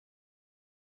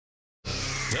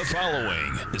The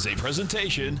following is a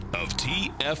presentation of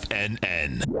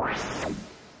TFNN.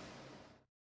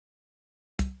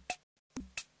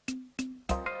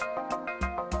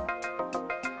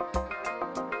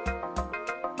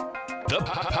 The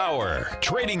Power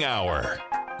Trading Hour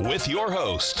with your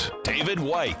host, David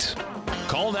White.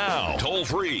 Call now, toll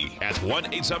free at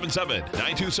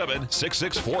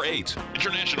 1-877-927-6648.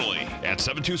 Internationally at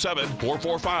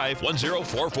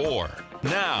 727-445-1044.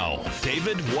 Now,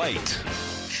 David White.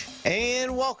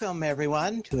 And welcome,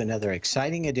 everyone, to another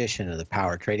exciting edition of the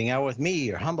Power Trading Hour with me,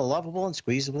 your humble, lovable, and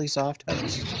squeezably soft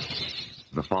host.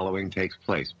 The following takes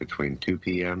place between 2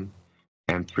 p.m.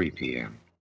 and 3 p.m.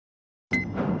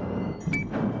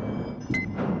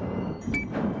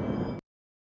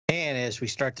 And as we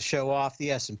start the show off, the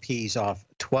S&P's off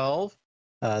 12,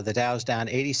 the Dow's down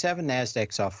 87,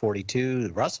 Nasdaq's off 42,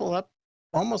 the Russell up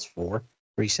almost 4,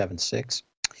 376.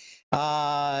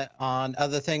 On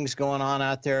other things going on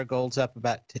out there, gold's up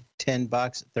about $10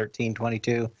 at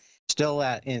 13.22. Still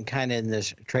in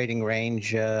this trading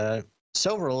range.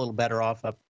 Silver a little better off,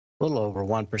 up a little over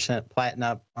 1%.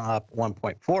 Platinum up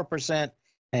 1.4%,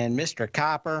 and Mr.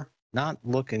 Copper not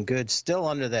looking good. Still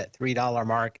under that $3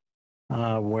 mark,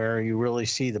 where you really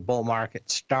see the bull market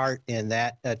start in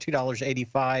that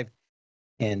 $2.85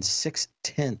 and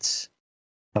 0.6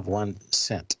 of 1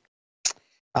 cent.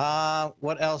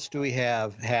 What else do we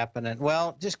have happening?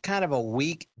 Well, just kind of a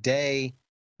weak day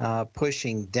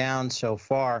pushing down so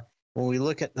far. When we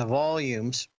look at the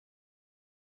volumes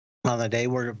on the day,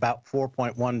 we're about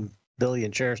 4.1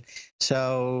 billion shares.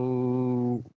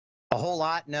 So a whole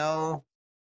lot, no.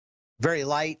 Very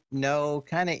light, no.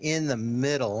 Kind of in the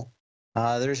middle.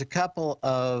 There's a couple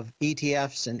of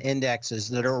ETFs and indexes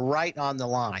that are right on the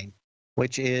line,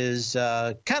 which is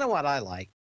kind of what I like.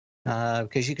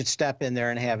 Because you could step in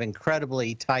there and have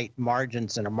incredibly tight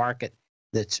margins in a market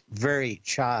that's very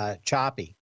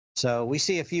choppy. So we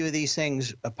see a few of these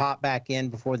things pop back in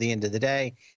before the end of the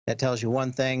day. That tells you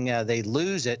one thing. They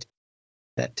lose it.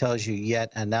 That tells you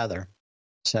yet another.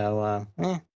 So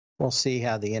we'll see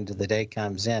how the end of the day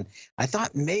comes in. I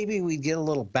thought maybe we'd get a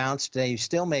little bounce today. You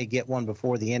still may get one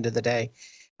before the end of the day.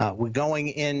 We're going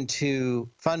into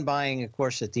fund buying, of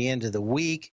course, at the end of the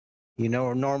week. You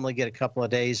know, normally get a couple of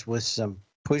days with some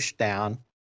push down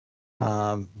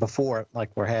before, like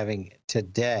we're having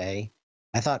today.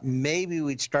 I thought maybe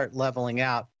we'd start leveling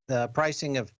out. The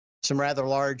pricing of some rather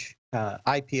large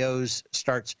IPOs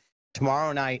starts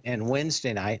tomorrow night and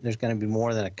Wednesday night. There's going to be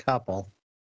more than a couple.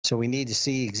 So we need to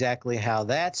see exactly how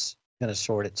that's going to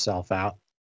sort itself out.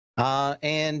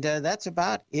 And that's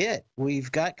about it.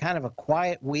 We've got kind of a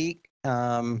quiet week.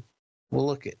 We'll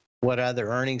look at what other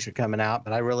earnings are coming out,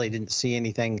 but I really didn't see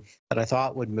anything that I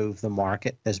thought would move the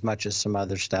market as much as some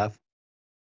other stuff.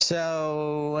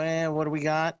 So what do we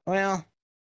got? Well,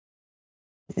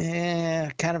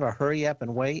 kind of a hurry up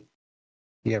and wait.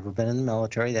 You ever been in the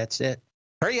military? That's it.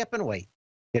 Hurry up and wait.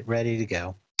 Get ready to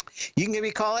go. You can give me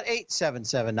a call at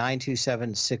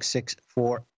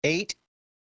 877-927-6648.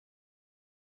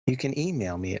 You can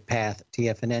email me at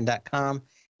path@tfnn.com.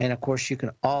 And, of course, you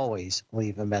can always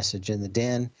leave a message in the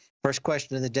den. First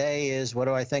question of the day is, what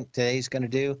do I think today's going to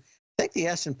do? I think the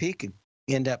S&P could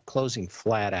end up closing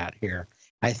flat out here.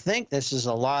 I think this is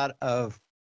a lot of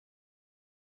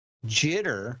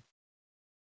jitter,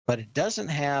 but it doesn't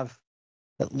have,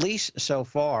 at least so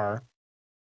far,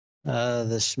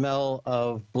 the smell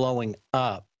of blowing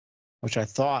up, which I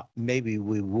thought maybe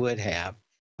we would have.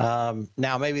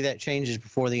 Now, maybe that changes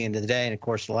before the end of the day. And, of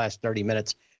course, the last 30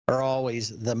 minutes are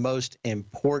always the most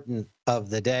important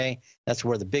of the day. That's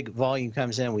where the big volume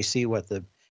comes in. We see what the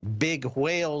big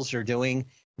whales are doing,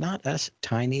 not us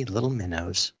tiny little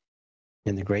minnows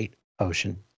in the great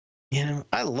ocean. You know,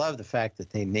 I love the fact that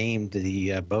they named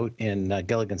the boat in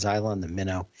Gilligan's Island the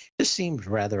Minnow. This seems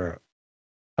rather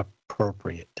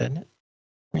appropriate, doesn't it?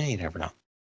 You never know.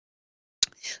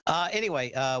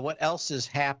 Anyway, what else is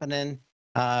happening?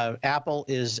 Apple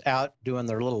is out doing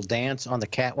their little dance on the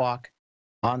catwalk.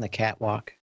 Doing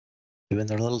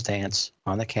their little dance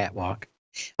on the catwalk,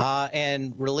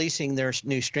 and releasing their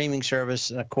new streaming service.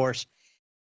 And of course,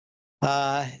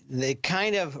 they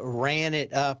kind of ran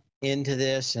it up into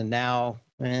this, and now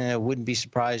wouldn't be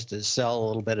surprised to sell a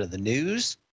little bit of the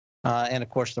news. And of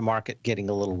course, the market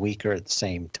getting a little weaker at the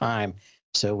same time.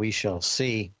 So we shall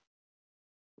see.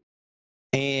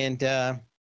 And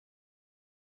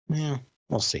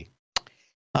we'll see.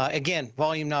 Again,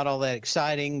 volume not all that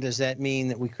exciting. Does that mean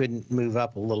that we couldn't move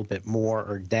up a little bit more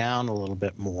or down a little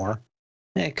bit more?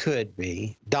 It could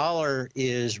be. Dollar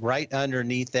is right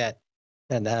underneath that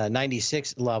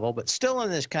 96 level, but still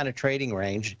in this kind of trading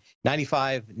range,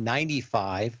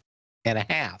 95.95.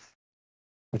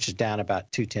 which is down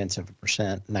about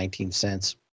 0.2%, 19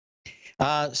 cents.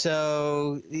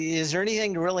 So is there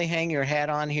anything to really hang your hat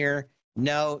on here?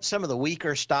 No, some of the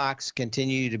weaker stocks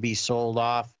continue to be sold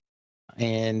off,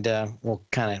 and we'll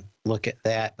kind of look at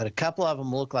that. But a couple of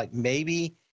them look like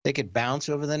maybe they could bounce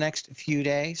over the next few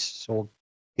days, so we'll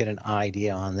get an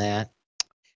idea on that.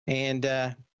 And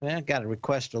I've got a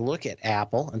request to look at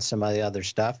Apple and some of the other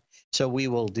stuff, so we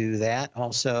will do that.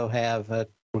 Also have a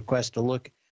request to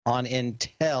look on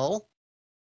Intel,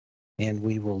 and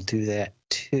we will do that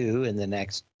too in the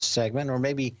next segment, or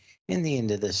maybe in the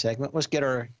end of this segment. Let's get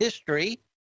our history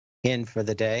in for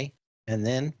the day, and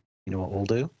then you know what we'll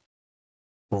do?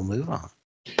 We'll move on.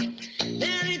 And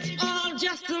it's all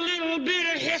just a little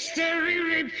bit of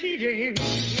history repeating.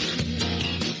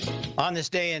 On this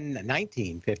day in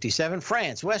 1957,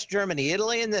 France, West Germany,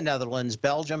 Italy, and the Netherlands,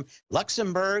 Belgium,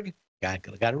 Luxembourg, got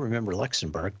to remember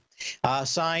Luxembourg,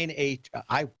 sign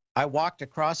I walked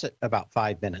across it about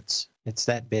 5 minutes. It's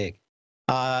that big.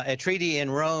 A treaty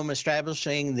in Rome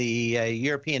establishing the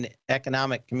European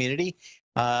Economic Community,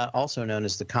 also known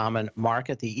as the Common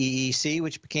Market, the EEC,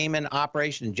 which became in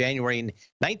operation in January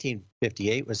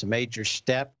 1958, was a major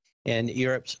step in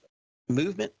Europe's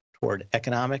movement toward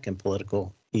economic and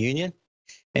political union.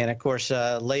 And of course,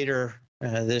 later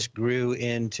this grew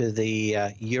into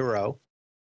the Euro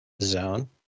zone.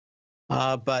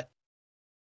 But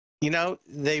you know,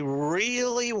 they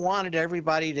really wanted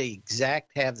everybody to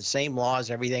have the same laws,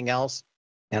 everything else.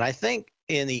 And I think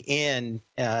in the end,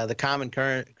 the common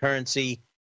currency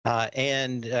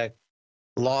and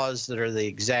laws that are the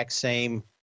exact same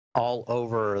all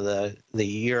over the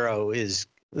euro is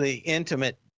the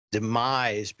intimate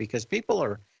demise, because people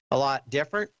are a lot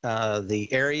different. The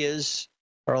areas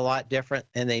are a lot different,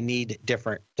 and they need a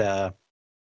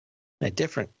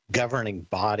different governing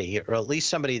body, or at least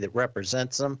somebody that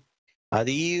represents them.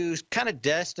 The EU is kind of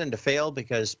destined to fail,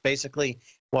 because basically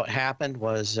what happened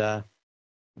was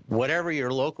whatever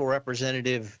your local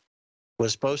representative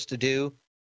was supposed to do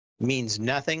means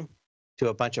nothing to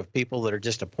a bunch of people that are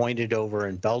just appointed over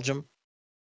in Belgium,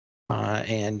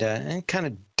 and kind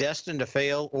of destined to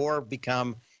fail or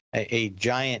become a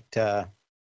giant, what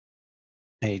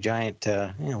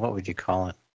would you call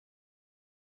it?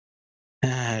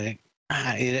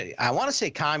 I want to say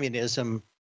communism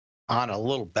on a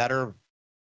little better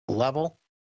level,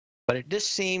 but it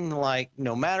just seemed like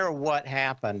no matter what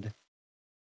happened,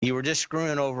 you were just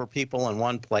screwing over people in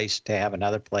one place to have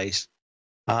another place.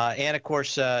 And of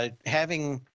course,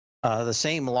 having the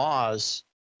same laws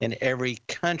in every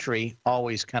country,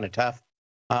 always kind of tough.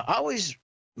 I always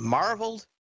marveled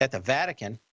at the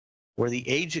Vatican, where the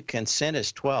age of consent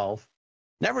is 12.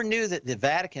 Never knew that the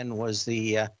Vatican was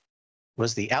the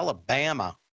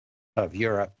Alabama of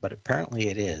Europe, but apparently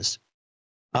it is.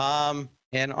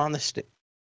 And on the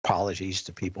apologies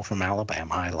to people from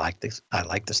Alabama. I like the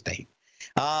state.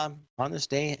 On this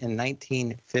day in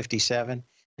 1957,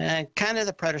 kind of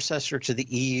the predecessor to the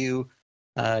EU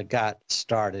got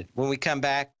started. When we come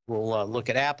back, we'll look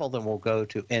at Apple, then we'll go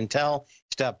to Intel.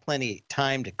 Still have plenty of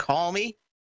time to call me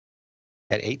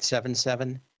at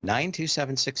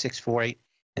 877-927-6648,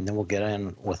 and then we'll get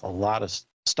in with a lot of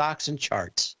stocks and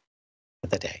charts for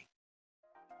the day.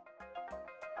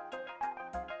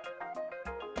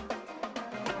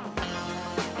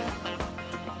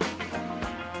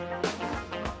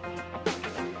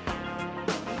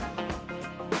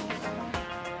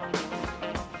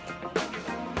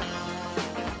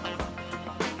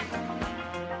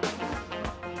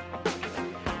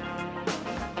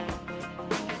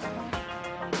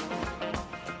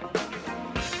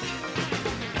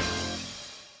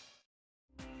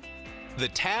 The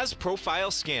TAS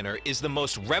Profile Scanner is the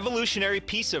most revolutionary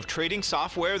piece of trading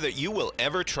software that you will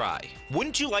ever try.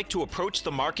 Wouldn't you like to approach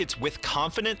the markets with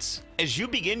confidence? As you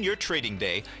begin your trading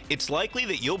day, it's likely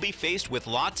that you'll be faced with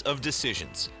lots of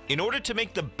decisions. In order to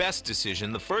make the best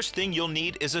decision, the first thing you'll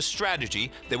need is a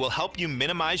strategy that will help you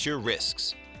minimize your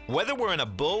risks. Whether we're in a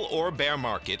bull or bear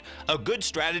market, a good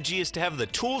strategy is to have the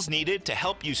tools needed to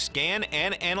help you scan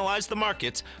and analyze the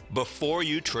markets before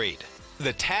you trade.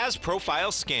 The TAS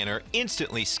Profile Scanner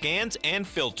instantly scans and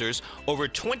filters over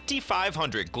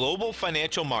 2,500 global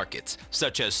financial markets,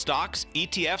 such as stocks,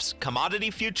 ETFs,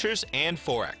 commodity futures, and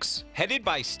Forex. Headed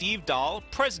by Steve Dahl,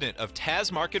 president of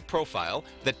TAS Market Profile,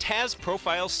 the TAS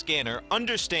Profile Scanner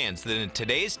understands that in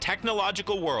today's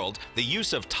technological world, the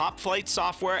use of top-flight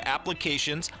software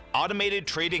applications, automated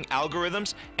trading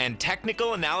algorithms, and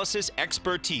technical analysis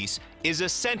expertise is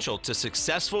essential to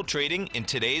successful trading in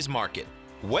today's market.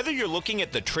 Whether you're looking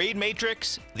at the trade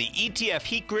matrix, the ETF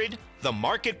heat grid, the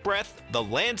market breadth, the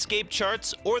landscape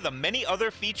charts, or the many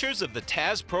other features of the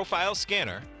TAS Profile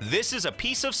Scanner, this is a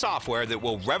piece of software that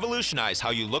will revolutionize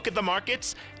how you look at the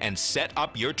markets and set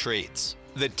up your trades.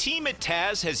 The team at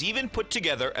TAS has even put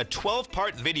together a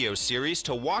 12-part video series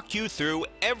to walk you through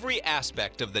every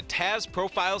aspect of the TAS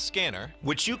Profile Scanner,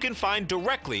 which you can find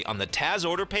directly on the TAS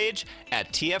order page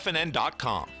at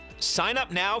TFNN.com. Sign up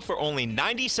now for only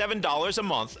 $97 a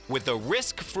month with a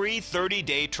risk-free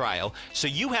 30-day trial, so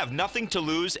you have nothing to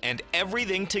lose and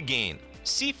everything to gain.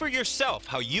 See for yourself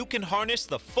how you can harness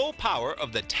the full power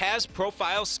of the TAS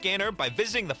Profile Scanner by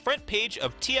visiting the front page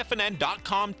of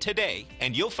TFNN.com today,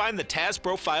 and you'll find the TAS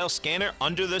Profile Scanner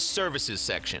under the Services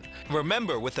section.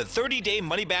 Remember, with a 30-day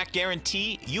money-back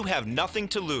guarantee, you have nothing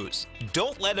to lose.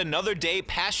 Don't let another day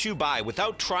pass you by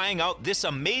without trying out this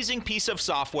amazing piece of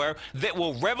software that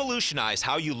will revolutionize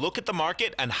how you look at the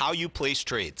market and how you place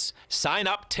trades. Sign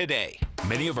up today.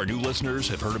 Many of our new listeners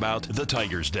have heard about the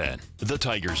Tiger's Den. The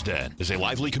Tiger's Den is a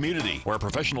lively community where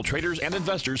professional traders and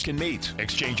investors can meet,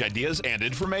 exchange ideas and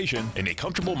information in a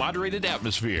comfortable, moderated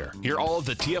atmosphere. Hear all of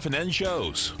the TFNN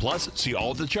shows, plus see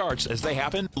all of the charts as they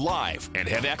happen live and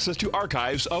have access to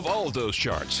archives of all of those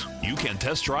charts. You can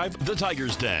test drive the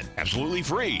Tiger's Den absolutely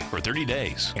free for 30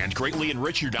 days and greatly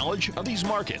enrich your knowledge of these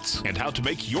markets and how to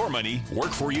make your money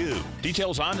work for you.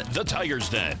 Details on the Tiger's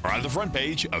Den are on the front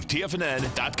page of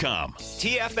TFNN.com.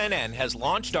 TFNN has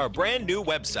launched our brand new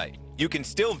website. You can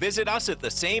still visit us at the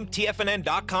same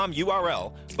TFNN.com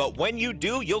URL, but when you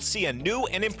do, you'll see a new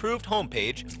and improved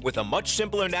homepage with a much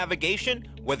simpler navigation,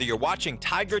 whether you're watching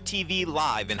Tiger TV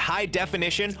live in high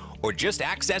definition or just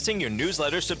accessing your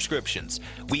newsletter subscriptions.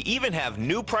 We even have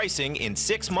new pricing in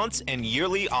 6 months and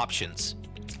yearly options.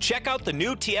 Check out the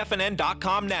new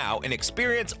TFNN.com now and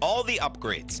experience all the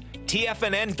upgrades.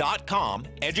 TFNN.com,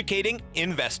 educating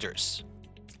investors.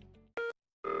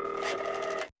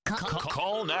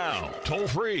 Call now, toll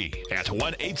free at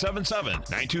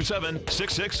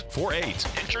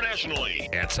 1-877-927-6648. Internationally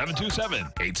at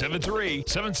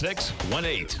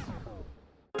 727-873-7618.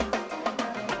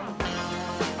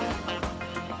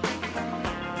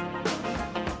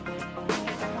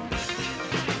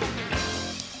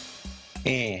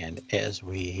 And as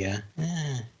we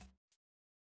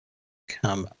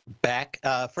come back,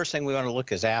 first thing we want to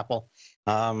look is Apple.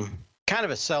 Kind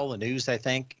of a sell the news, I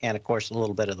think, and of course a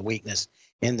little bit of the weakness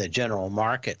in the general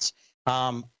markets.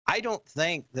 I don't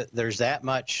think that there's that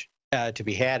much to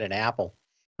be had in Apple.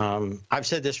 I've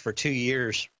said this for 2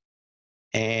 years,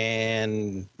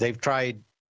 and they've tried,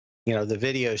 the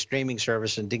video streaming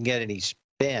service and didn't get any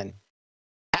spin.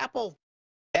 Apple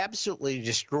absolutely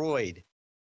destroyed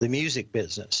the music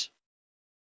business,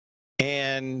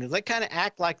 and they kind of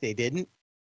act like they didn't.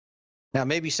 Now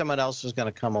maybe someone else was going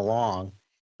to come along.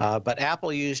 But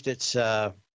Apple used its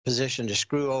position to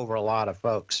screw over a lot of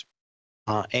folks.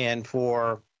 And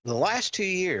for the last 2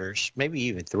 years, maybe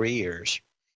even 3 years,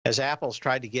 as Apple's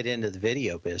tried to get into the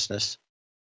video business,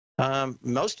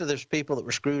 most of those people that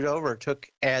were screwed over took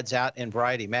ads out in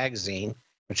Variety magazine,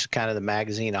 which is kind of the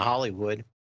magazine of Hollywood.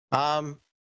 And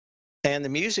the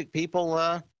music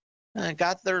people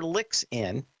got their licks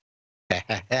in.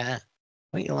 Don't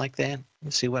you like that?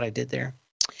 Let's see what I did there.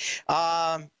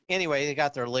 Anyway, they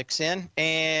got their licks in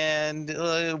and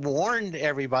warned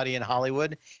everybody in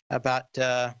Hollywood about,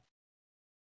 I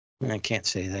can't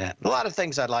say that. A lot of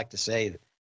things I'd like to say,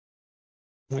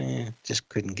 just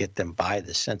couldn't get them by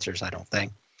the censors, I don't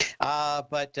think.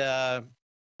 But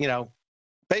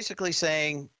basically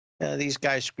saying these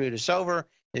guys screwed us over.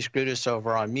 They screwed us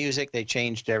over on music. They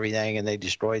changed everything, and they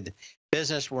destroyed the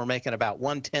business. We're making about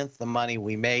 1/10 the money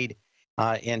we made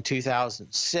in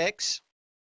 2006.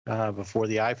 Before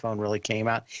the iPhone really came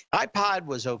out. iPod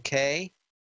was okay,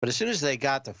 but as soon as they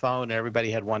got the phone and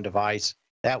everybody had one device,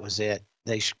 that was it.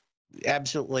 They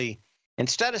absolutely,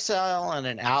 instead of selling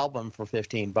an album for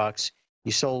 $15,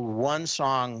 you sold one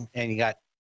song and you got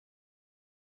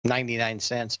 99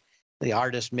 cents. The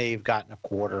artist may have gotten a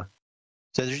quarter.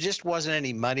 So there just wasn't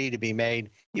any money to be made.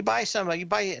 You buy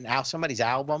somebody's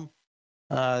album,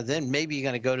 then maybe you're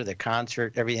going to go to the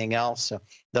concert, everything else. So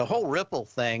the whole Ripple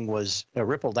thing was a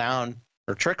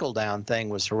trickle down thing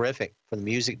was horrific for the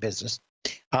music business,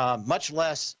 much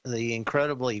less the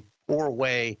incredibly poor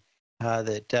way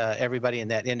that everybody in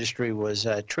that industry was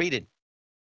treated.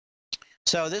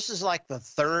 So this is like the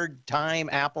third time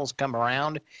Apple's come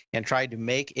around and tried to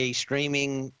make a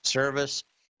streaming service.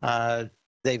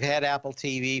 They've had Apple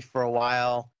TV for a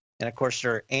while, and of course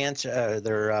they're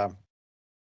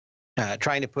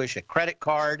trying to push a credit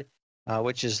card,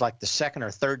 which is like the second or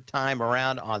third time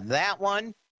around on that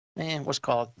one. Let's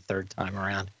call it the third time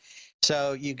around.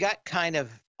 So you got kind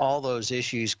of all those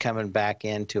issues coming back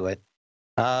into it.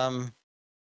 And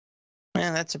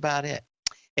that's about it.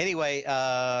 Anyway,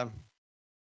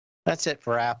 that's it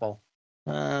for Apple.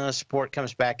 Support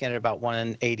comes back in at about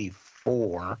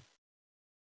 184.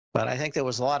 But I think there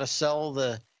was a lot of sell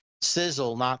the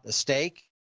sizzle, not the steak.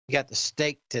 You got the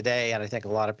steak today, and I think a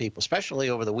lot of people, especially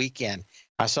over the weekend,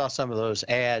 I saw some of those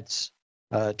ads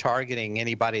targeting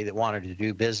anybody that wanted to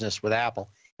do business with Apple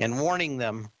and warning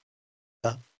them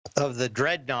of the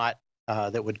dreadnought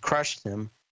that would crush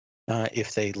them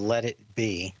if they let it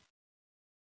be.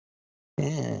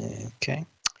 Okay.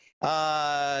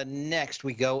 Next,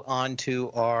 we go on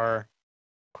to our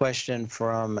question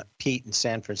from Pete in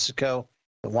San Francisco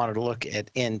that wanted to look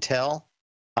at Intel,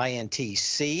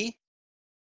 INTC.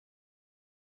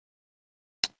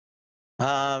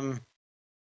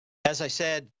 As I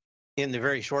said, in the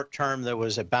very short term, there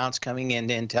was a bounce coming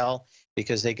into Intel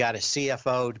because they got a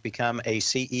CFO to become a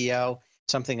CEO,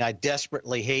 something I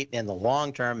desperately hate in the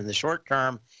long term. In the short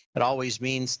term, it always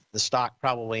means the stock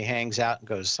probably hangs out and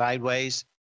goes sideways.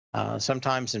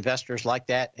 Sometimes investors like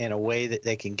that in a way that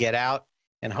they can get out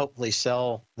and hopefully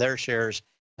sell their shares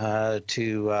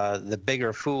to the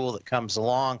bigger fool that comes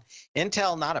along.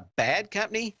 Intel, not a bad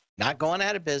company, not going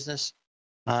out of business.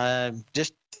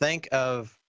 Just think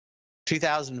of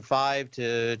 2005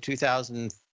 to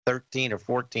 2013 or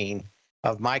 14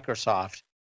 of Microsoft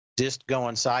just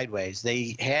going sideways.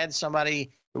 They had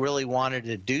somebody who really wanted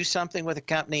to do something with the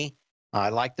company. I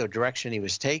liked the direction he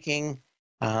was taking.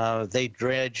 They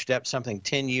dredged up something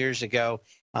 10 years ago,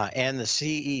 and the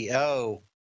CEO,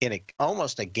 in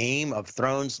almost a Game of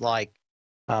Thrones-like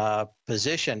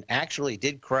position, actually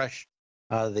did crush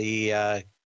the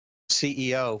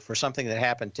CEO for something that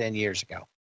happened 10 years ago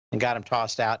and got him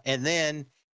tossed out, and then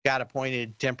got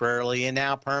appointed temporarily and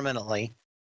now permanently.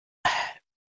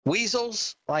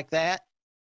 Weasels like that,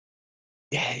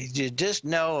 yeah, you just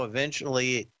know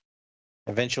eventually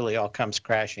all comes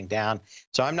crashing down.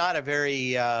 So I'm not a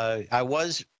very, I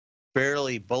was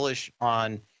fairly bullish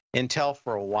on Intel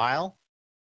for a while,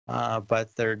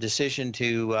 but their decision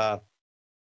to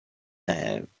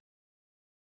have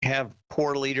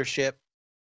poor leadership,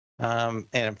 and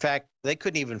in fact, they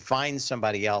couldn't even find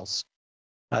somebody else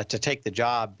to take the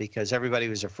job because everybody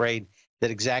was afraid that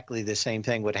exactly the same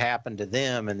thing would happen to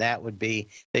them, and that would be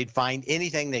they'd find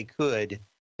anything they could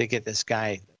to get this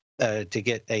guy, to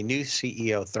get a new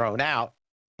CEO thrown out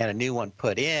and a new one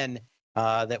put in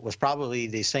that was probably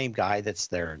the same guy that's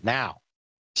there now.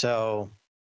 So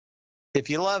if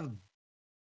you love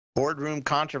boardroom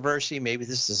controversy, maybe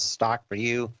this is a stock for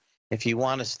you. If you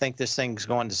want to think this thing's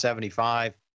going to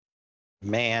 75,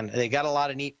 man, they got a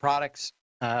lot of neat products,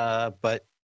 but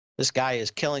this guy is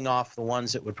killing off the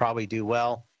ones that would probably do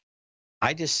well.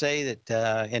 I just say that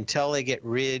until they get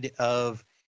rid of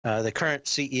the current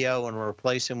CEO and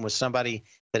replace him with somebody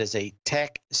that is a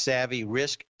tech-savvy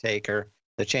risk taker,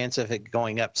 the chance of it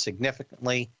going up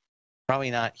significantly,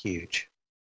 probably not huge.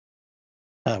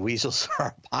 Weasels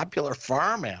are a popular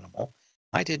farm animal.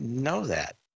 I didn't know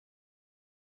that.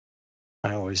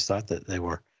 I always thought that they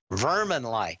were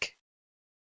vermin-like,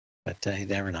 but you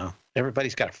never know.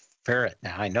 Everybody's got a ferret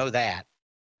now. I know that.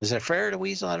 Is it a ferret a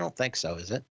weasel? I don't think so,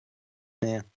 is it?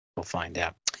 Yeah, we'll find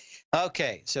out.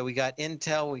 Okay, so we got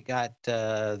Intel. We got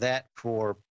that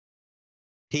for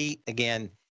Pete.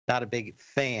 Again, not a big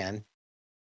fan.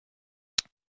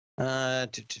 Well,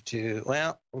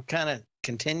 we're kind of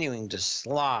continuing to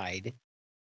slide.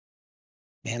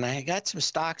 And I got some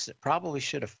stocks that probably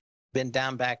should have been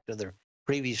down back to their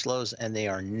previous lows, and they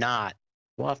are not.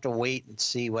 We'll have to wait and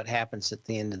see what happens at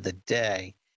the end of the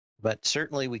day. But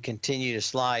certainly we continue to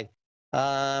slide.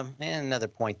 And another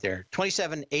point there,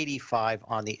 27.85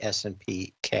 on the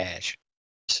S&P cash.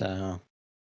 So,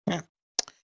 yeah.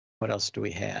 What else do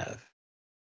we have?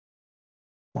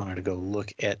 Wanted to go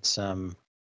look at some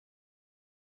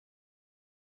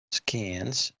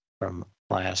scans from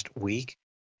last week.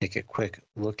 Take a quick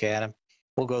look at them.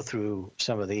 We'll go through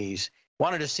some of these.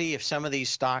 Wanted to see if some of these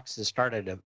stocks have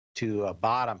started to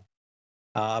bottom.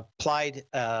 Applied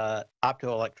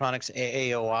Optoelectronics,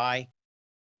 AAOI,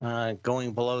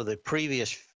 going below the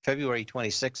previous February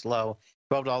 26th low,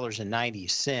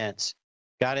 $12.90.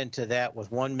 Got into that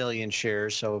with 1 million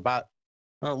shares, so about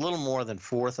a little more than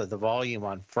fourth of the volume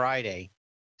on Friday.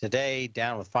 Today,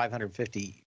 down with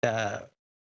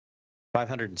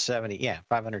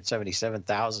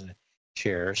 577,000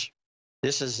 shares.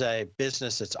 This is a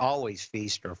business that's always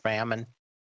feast or famine,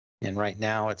 and right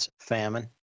now it's famine.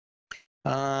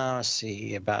 Let's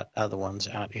see about other ones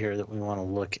out here that we want to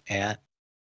look at.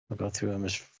 I'll go through them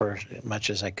as much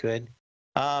as I could.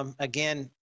 Again,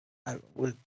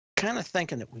 with kind of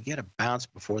thinking that we get a bounce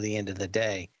before the end of the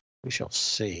day. We shall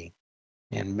see.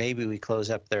 And maybe we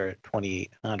close up there at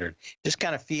 2,800. Just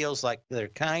kind of feels like they're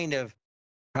kind of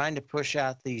trying to push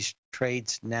out these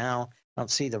trades now. I don't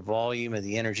see the volume of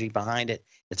the energy behind it.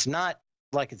 It's not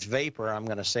like it's vapor. I'm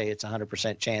going to say it's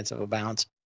 100% chance of a bounce,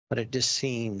 but it just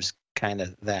seems kind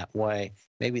of that way.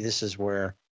 Maybe this is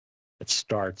where it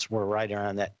starts. We're right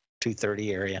around that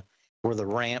 230 area where the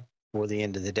ramp for the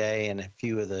end of the day, and a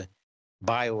few of the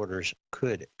buy orders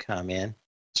could come in.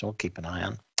 So we'll keep an eye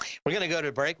on. We're going to go to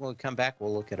a break. When we come back,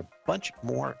 we'll look at a bunch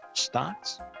more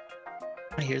stocks.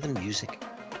 I hear the music.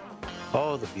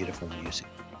 Oh, the beautiful music.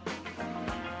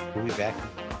 We'll be back.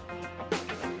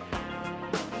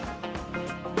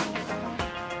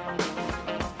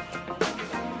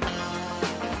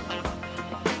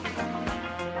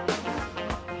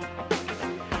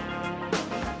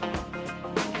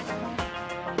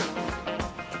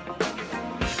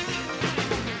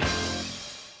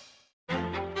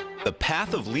 The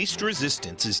Path of Least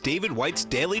Resistance is David White's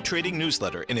daily trading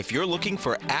newsletter, and if you're looking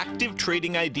for active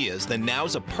trading ideas, then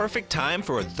now's a perfect time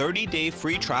for a 30-day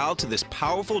free trial to this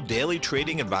powerful daily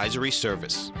trading advisory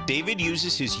service. David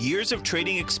uses his years of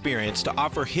trading experience to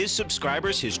offer his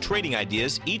subscribers his trading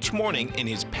ideas each morning in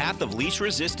his Path of Least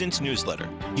Resistance newsletter.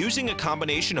 Using a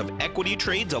combination of equity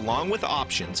trades along with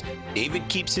options, David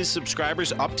keeps his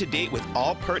subscribers up to date with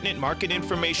all pertinent market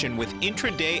information with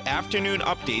intraday afternoon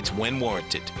updates when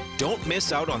warranted. Don't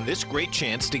miss out on this great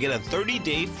chance to get a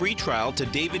 30-day free trial to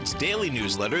David's daily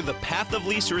newsletter, The Path of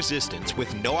Least Resistance,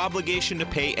 with no obligation to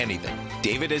pay anything.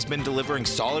 David has been delivering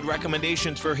solid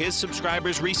recommendations for his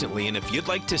subscribers recently, and if you'd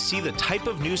like to see the type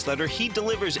of newsletter he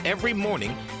delivers every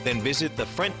morning, then visit the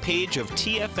front page of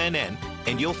TFNN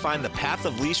and you'll find the Path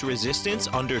of Least Resistance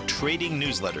under Trading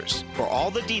Newsletters. For all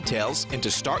the details and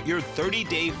to start your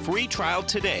 30-day free trial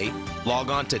today, log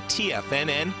on to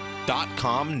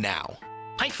TFNN.com now.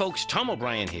 Hi folks, Tom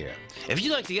O'Brien here. If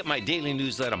you'd like to get my daily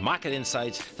newsletter, Market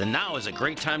Insights, then now is a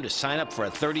great time to sign up for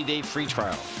a 30-day free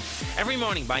trial. Every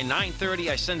morning by 9:30,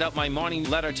 I send out my morning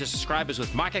letter to subscribers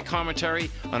with market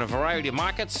commentary on a variety of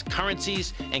markets,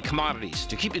 currencies, and commodities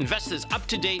to keep investors up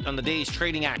to date on the day's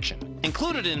trading action.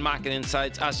 Included in Market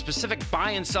Insights are specific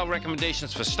buy and sell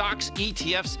recommendations for stocks,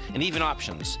 ETFs, and even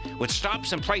options, with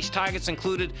stops and price targets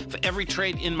included for every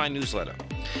trade in my newsletter.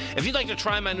 If you'd like to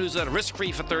try my newsletter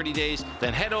risk-free for 30 days,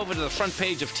 then head over to the front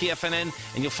page of TFNN and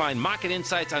you'll find Market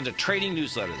Insights under Trading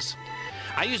Newsletters.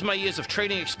 I use my years of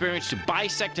trading experience to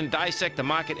bisect and dissect the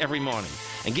market every morning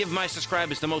and give my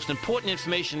subscribers the most important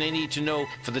information they need to know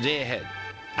for the day ahead.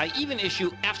 I even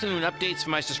issue afternoon updates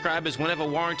for my subscribers whenever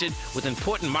warranted with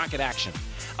important market action.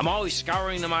 I'm always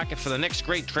scouring the market for the next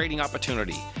great trading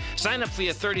opportunity. Sign up for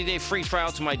your 30-day free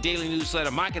trial to my daily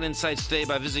newsletter, Market Insights, today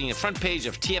by visiting the front page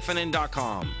of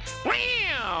TFNN.com.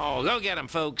 Wow! Go get 'em,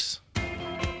 folks!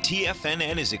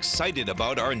 TFNN is excited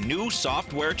about our new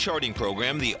software charting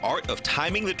program, The Art of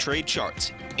Timing the Trade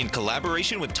Charts. In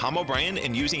collaboration with Tom O'Brien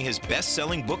and using his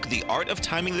best-selling book, The Art of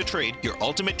Timing the Trade, Your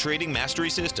Ultimate Trading Mastery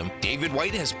System, David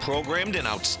White has programmed an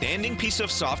outstanding piece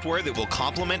of software that will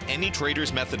complement any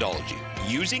trader's methodology.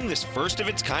 Using this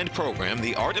first-of-its-kind program,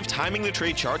 The Art of Timing the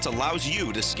Trade Charts allows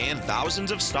you to scan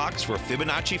thousands of stocks for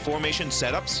Fibonacci formation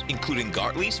setups, including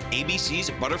Gartley's,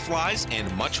 ABC's, butterflies,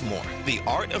 and much more. The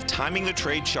Art of Timing the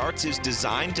Trade Charts is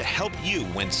designed to help you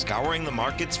when scouring the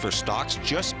markets for stocks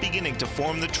just beginning to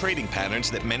form the trading patterns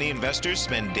that many investors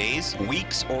spend days,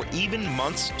 weeks, or even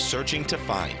months searching to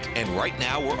find. And right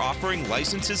now, we're offering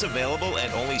licenses available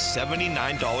at only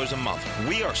 $79 a month.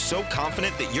 We are so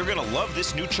confident that you're going to love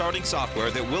this new charting software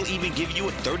that will even give you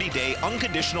a 30-day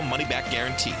unconditional money-back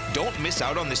guarantee. Don't miss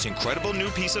out on this incredible new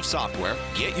piece of software.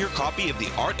 Get your copy of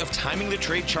The Art of Timing the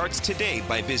Trade Charts today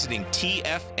by visiting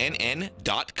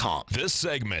TFNN.com. This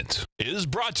segment is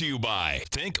brought to you by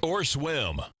Think or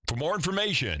Swim. For more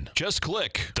information, just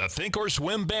click the Think or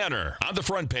Swim banner on the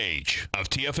front page of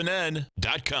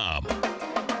TFNN.com.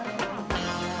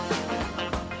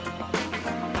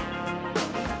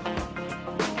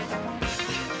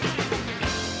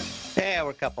 Yeah,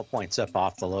 we're a couple points up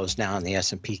off the lows now in the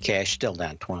S&P cash, still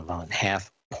down 12.5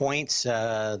 points.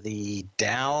 The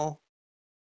Dow,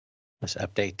 let's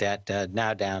update that,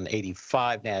 now down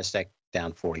 85, NASDAQ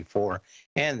down 44,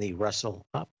 and the Russell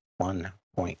up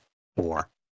 1.4.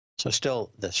 So still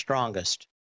the strongest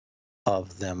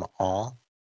of them all.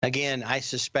 Again, I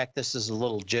suspect this is a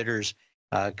little jitters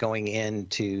going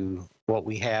into what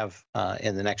we have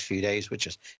in the next few days, which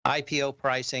is IPO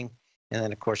pricing. And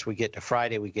then, of course, we get to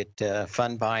Friday, we get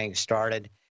fund buying started.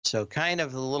 So kind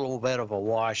of a little bit of a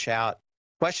washout.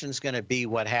 Question's going to be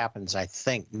what happens, I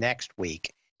think, next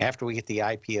week after we get the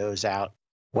IPOs out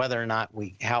whether or not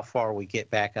how far we get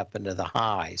back up into the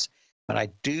highs. But I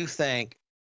do think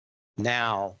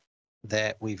now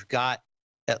that we've got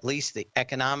at least the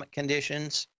economic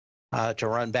conditions to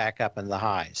run back up in the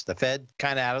highs. The Fed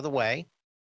kind of out of the way.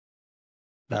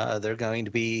 There's going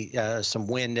to be some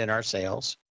wind in our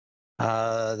sails.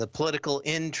 The political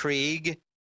intrigue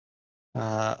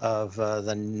of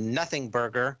the nothing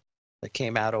burger that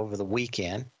came out over the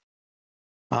weekend.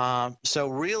 So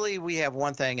really we have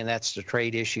one thing, and that's the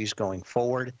trade issues going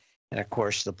forward. And of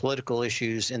course, the political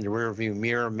issues in the rearview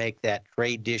mirror make that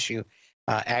trade issue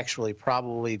actually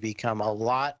probably become a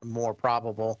lot more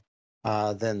probable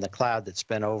than the cloud that's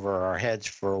been over our heads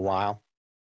for a while.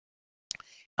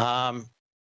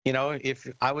 You know, if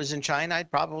I was in China, I'd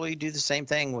probably do the same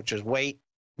thing, which is wait,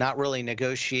 not really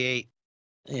negotiate,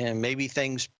 and maybe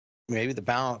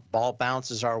the ball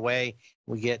bounces our way.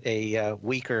 We get a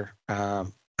weaker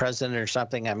president or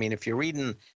something. I mean, if you're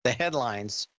reading the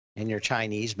headlines and you're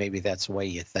Chinese, maybe that's the way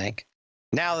you think.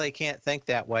 Now they can't think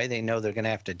that way. They know they're going to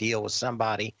have to deal with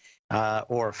somebody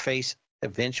or face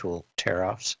eventual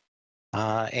tariffs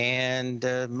and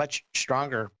a much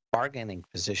stronger bargaining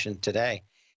position today.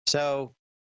 So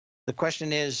the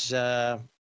question is, how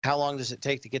long does it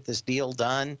take to get this deal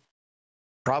done?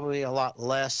 Probably a lot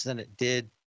less than it did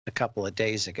a couple of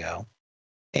days ago.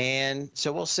 And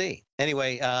so we'll see.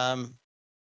 Anyway,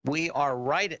 we are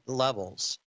right at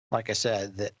levels, like I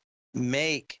said, that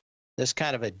make this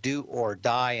kind of a do or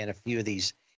die in a few of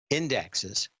these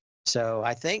indexes. So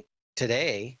I think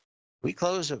today we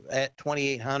close at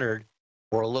 2,800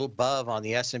 or a little above on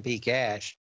the S&P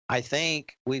cash. I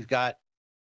think we've got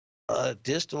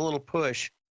just a little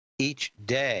push each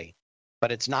day,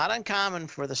 but it's not uncommon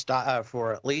for the stock,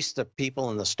 for at least the people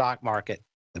in the stock market,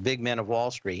 the big men of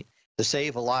Wall Street, to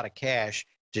save a lot of cash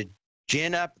to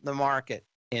gin up the market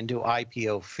into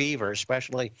IPO fever,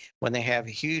 especially when they have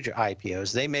huge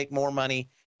IPOs. They make more money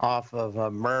off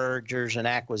of mergers and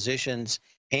acquisitions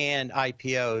and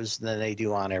IPOs than they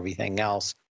do on everything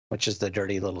else, which is the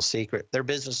dirty little secret. Their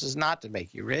business is not to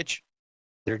make you rich.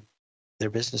 Their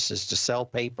business is to sell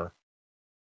paper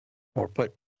or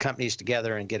put companies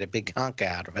together and get a big hunk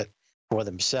out of it for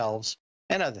themselves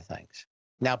and other things.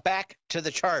 Now back to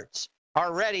the charts,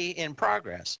 already in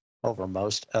progress over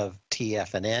most of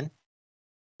TFNN.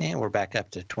 And we're back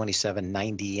up to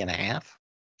 2790 and a half.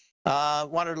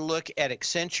 Wanted to look at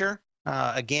Accenture.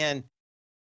 Again,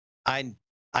 I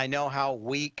know how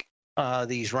weak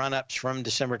these run-ups from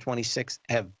December 26th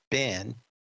have been.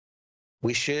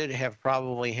 We should have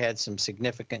probably had some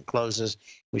significant closes.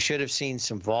 We should have seen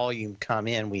some volume come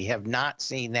in. We have not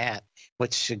seen that,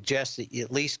 which suggests that you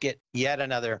at least get yet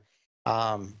another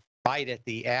bite at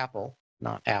the apple,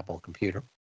 not Apple computer,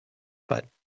 but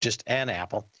just an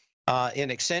apple. In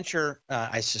Accenture,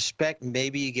 I suspect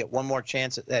maybe you get one more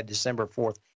chance at that December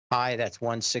 4th high. That's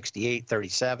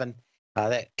 168.37.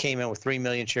 That came in with 3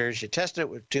 million shares. You tested it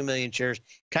with 2 million shares.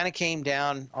 Kind of came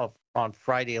down on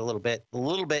Friday a little bit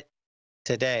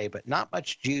today, but not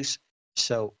much juice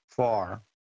so far.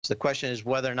 So the question is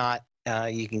whether or not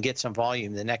you can get some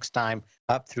volume the next time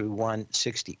up through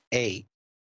 168.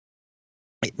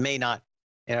 It may not.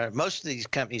 Most of these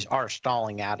companies are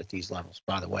stalling out at these levels,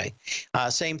 by the way.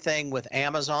 Same thing with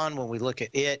Amazon. When we look at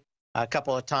it, a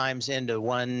couple of times into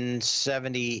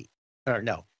 170, or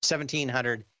no,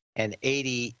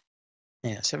 1,780,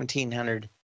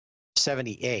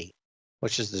 1,778,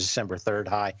 which is the December 3rd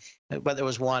high. But there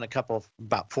was one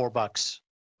about $4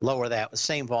 lower that with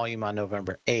same volume on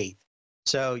November 8th.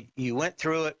 So you went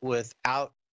through it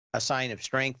without a sign of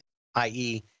strength,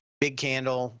 i.e. big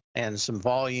candle and some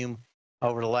volume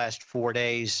over the last 4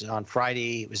 days. On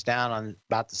Friday, it was down on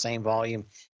about the same volume.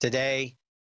 Today,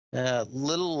 a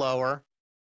little lower,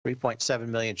 3.7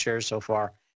 million shares so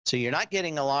far. So you're not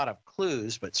getting a lot of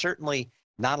clues, but certainly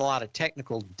not a lot of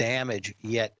technical damage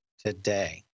yet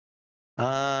today.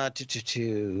 Got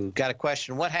a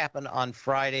question. What happened on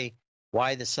Friday?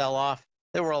 Why the sell-off?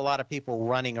 There were a lot of people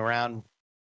running around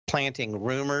planting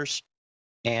rumors,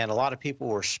 and a lot of people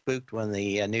were spooked when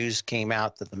the news came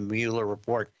out that the Mueller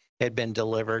report had been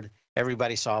delivered.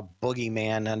 Everybody saw a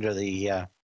boogeyman under the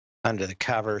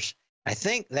covers. I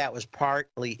think that was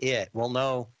partly it. We'll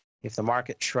know if the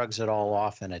market shrugs it all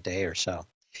off in a day or so.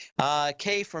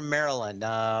 Kay from Maryland.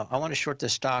 I want to short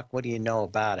this stock. What do you know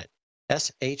about it?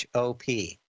 SHOP.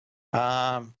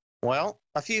 Well,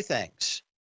 a few things.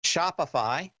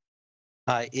 Shopify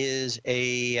is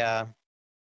a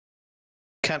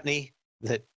company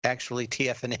that actually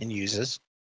TFNN uses.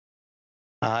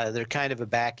 They're kind of a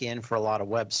back end for a lot of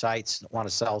websites that want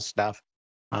to sell stuff.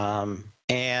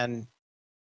 And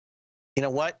you know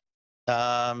what?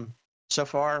 So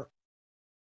far,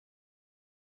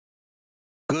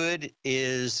 good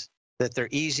is that they're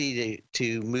easy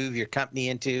to move your company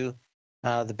into.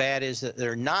 The bad is that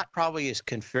they're not probably as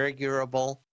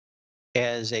configurable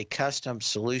as a custom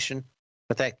solution,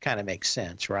 but that kind of makes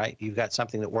sense, right? You've got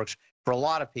something that works for a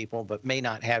lot of people, but may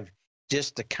not have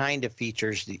just the kind of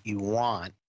features that you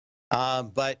want.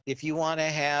 But if you want to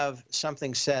have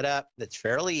something set up that's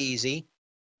fairly easy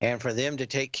and for them to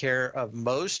take care of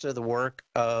most of the work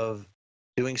of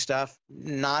doing stuff,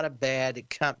 not a bad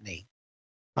company.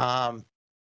 Not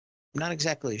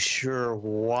exactly sure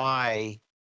why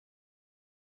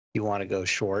you want to go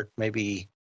short. Maybe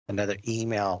another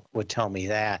email would tell me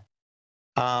that.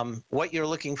 What you're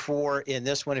looking for in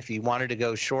this one, if you wanted to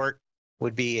go short,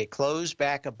 would be a close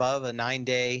back above a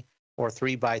 9-day or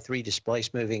 3x3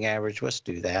 displaced moving average. Let's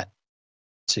do that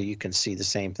so you can see the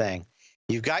same thing.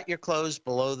 You've got your close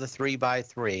below the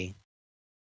 3x3,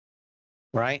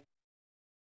 right?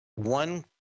 One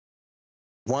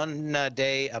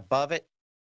day above it,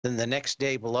 then the next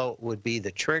day below it would be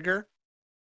the trigger.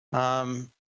 The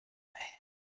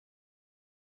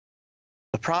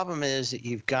problem is that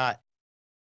you've got,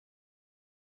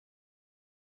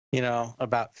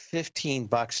 about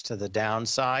 $15 to the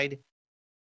downside,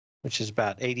 which is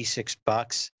about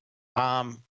 $86.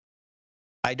 I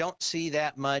don't see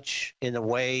that much in the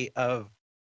way of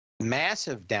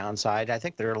massive downside. I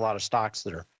think there are a lot of stocks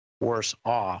that are worse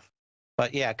off.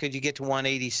 But yeah, could you get to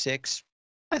 186?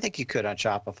 I think you could on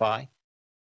Shopify.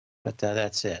 But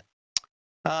that's it.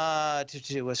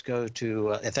 Let's go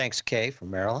to, thanks, Kay from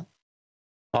Maryland.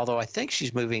 Although I think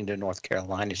she's moving to North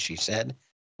Carolina, she said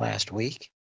last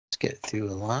week. Let's get through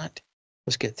a lot.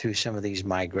 Let's get through some of these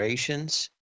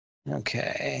migrations.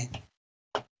 Okay.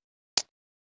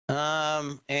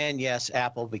 And yes,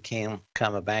 Apple become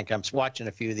a bank. I'm watching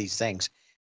a few of these things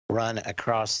run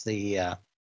across the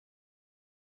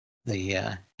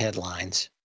headlines.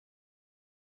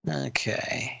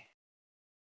 Okay.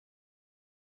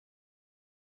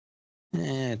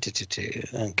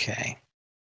 Okay.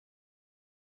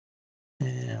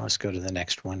 Let's go to the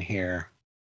next one here.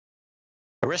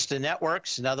 Arista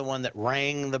Networks, another one that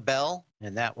rang the bell,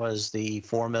 and that was the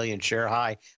 4 million share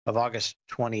high of August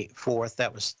 24th.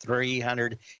 That was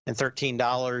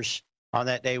 $313 on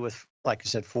that day with, like I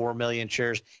said, 4 million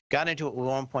shares. Got into it with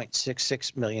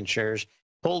 1.66 million shares,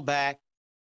 pulled back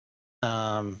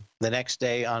the next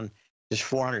day on just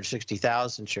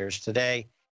 460,000 shares. Today,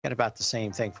 got about the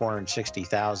same thing,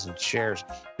 460,000 shares.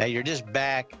 Now you're just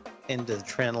back into the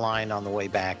trend line on the way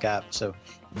back up. So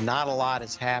not a lot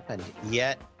has happened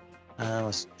yet.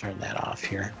 Let's turn that off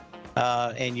here.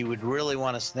 And you would really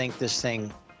want to think this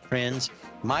thing trends.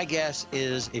 My guess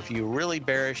is if you're really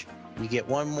bearish, you get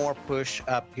one more push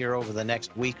up here over the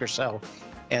next week or so,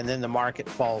 and then the market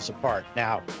falls apart.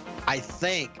 Now, I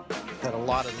think that a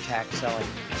lot of the tax selling...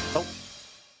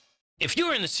 If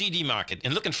you're in the CD market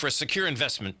and looking for a secure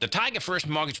investment, the Tiger First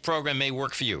Mortgage Program may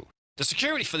work for you. The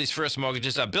security for these first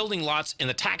mortgages are building lots in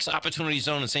the tax opportunity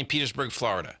zone in St. Petersburg,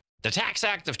 Florida. The Tax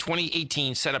Act of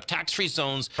 2018 set up tax-free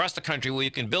zones across the country where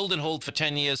you can build and hold for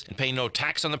 10 years and pay no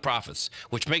tax on the profits,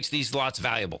 which makes these lots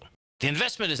valuable. The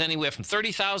investment is anywhere from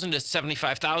 $30,000 to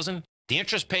 $75,000. The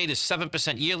interest paid is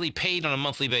 7% yearly, paid on a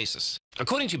monthly basis.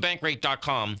 According to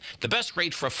Bankrate.com, the best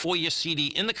rate for a 4-year CD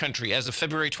in the country as of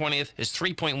February 20th is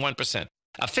 3.1%.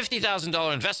 A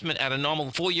 $50,000 investment at a normal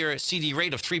 4-year CD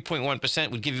rate of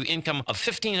 3.1% would give you income of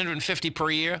 $1,550 per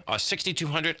year or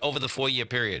 $6,200 over the 4-year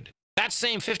period. That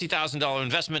same $50,000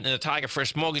 investment in the Tiger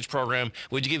First Mortgage Program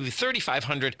would give you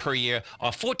 $3,500 per year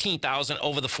or $14,000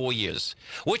 over the 4 years.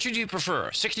 Which would you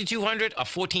prefer, $6,200 or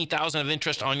 $14,000 of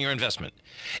interest on your investment?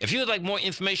 If you would like more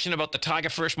information about the Tiger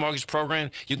First Mortgage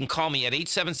Program, you can call me at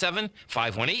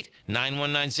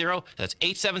 877-518-9190. That's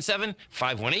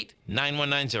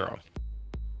 877-518-9190.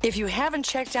 If you haven't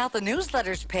checked out the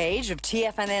newsletters page of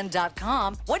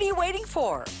TFNN.com, what are you waiting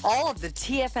for? All of the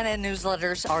TFNN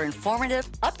newsletters are informative,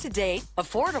 up-to-date,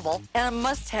 affordable, and a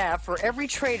must-have for every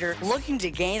trader looking to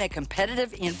gain a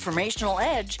competitive informational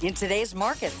edge in today's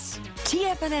markets.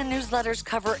 TFNN newsletters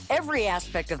cover every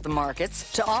aspect of the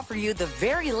markets to offer you the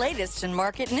very latest in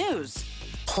market news.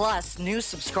 Plus, new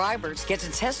subscribers get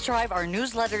to test drive our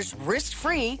newsletters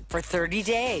risk-free for 30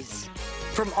 days.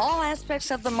 From all aspects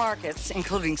of the markets,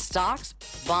 including stocks,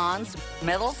 bonds,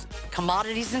 metals,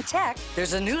 commodities, and tech,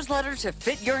 there's a newsletter to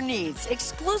fit your needs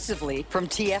exclusively from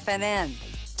TFNN.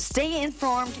 Stay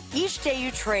informed each day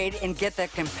you trade and get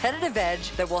that competitive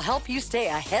edge that will help you stay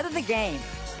ahead of the game.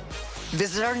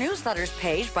 Visit our newsletters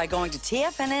page by going to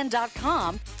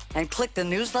TFNN.com and click the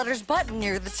newsletters button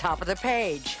near the top of the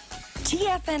page.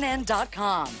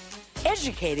 TFNN.com,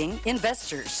 educating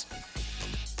investors.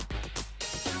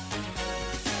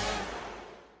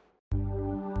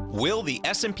 Will the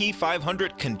S&P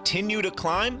 500 continue to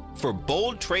climb? For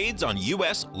bold trades on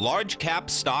U.S. large cap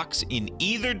stocks in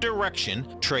either direction,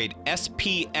 trade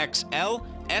SPXL,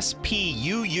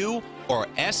 SPUU, or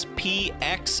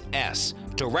SPXS.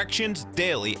 Directions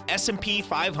Daily S&P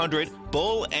 500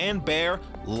 Bull and Bear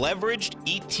Leveraged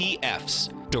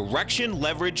ETFs. Direction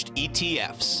Leveraged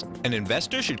ETFs. An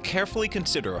investor should carefully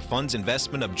consider a fund's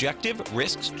investment objective,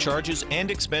 risks, charges,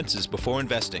 and expenses before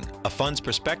investing. A fund's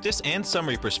prospectus and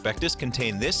summary prospectus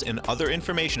contain this and other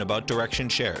information about Direction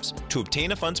shares. To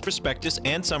obtain a fund's prospectus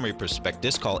and summary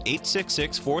prospectus, call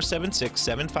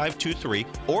 866-476-7523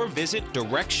 or visit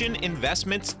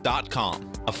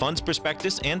directioninvestments.com. A fund's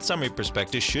prospectus and summary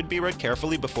prospectus should be read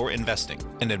carefully before investing.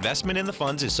 An investment in the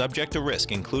funds is subject to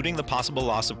risk, including the possible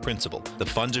loss of principal. The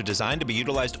funds are designed to be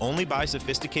utilized only by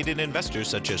sophisticated investors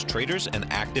such as traders and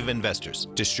active investors.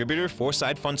 Distributor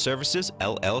Foreside Fund Services,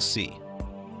 LLC.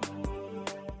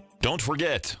 Don't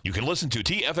forget, you can listen to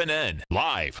TFNN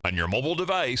live on your mobile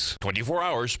device 24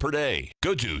 hours per day.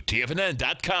 Go to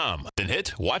TFNN.com, then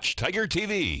hit Watch Tiger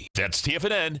TV. That's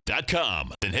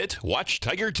TFNN.com, then hit Watch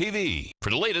Tiger TV for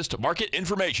the latest market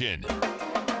information.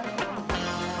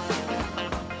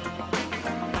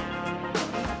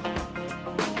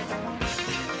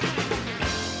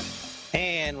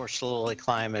 And we're slowly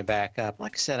climbing back up.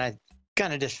 Like I said, I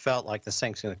kind of just felt like the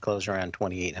thing's going to close around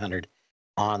 2,800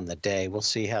 on the day. We'll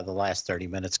see how the last 30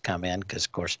 minutes come in because,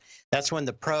 of course, that's when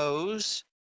the pros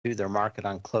do their market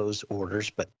on close orders.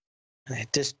 But it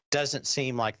just doesn't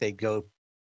seem like they'd go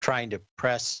trying to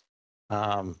press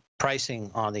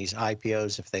pricing on these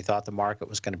IPOs if they thought the market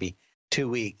was going to be too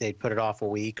weak. They'd put it off a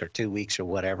week or 2 weeks or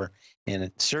whatever.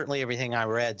 And certainly everything I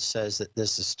read says that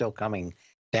this is still coming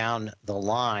down the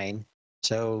line.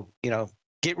 So,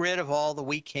 get rid of all the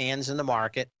weak hands in the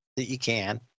market that you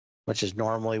can, which is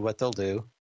normally what they'll do.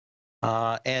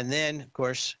 And then, of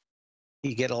course,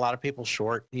 you get a lot of people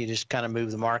short. You just kind of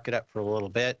move the market up for a little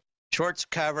bit. Shorts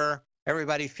cover.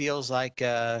 Everybody feels like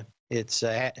it's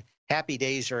happy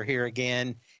days are here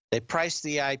again. They price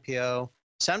the IPO.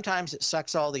 Sometimes it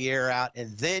sucks all the air out,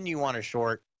 and then you want to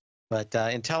short. But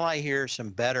until I hear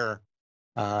some better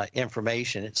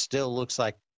information, it still looks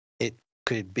like it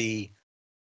could be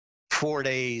 4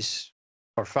 days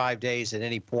or 5 days at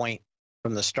any point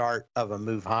from the start of a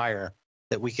move higher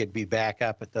that we could be back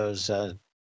up at those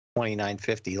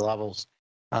 2950 levels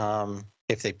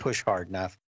if they push hard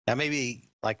enough. Now, maybe,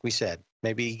 like we said,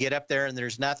 maybe you get up there and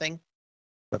there's nothing,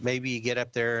 but maybe you get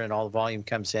up there and all the volume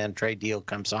comes in, trade deal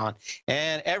comes on,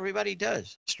 and everybody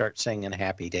does start singing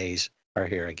happy days are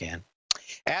here again.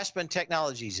 Aspen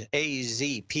Technologies,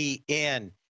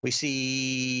 AZPN. We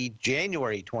see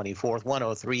January 24th,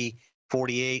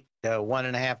 103.48,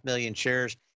 1.5 million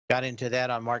shares. Got into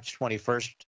that on March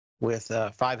 21st with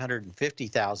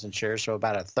 550,000 shares, so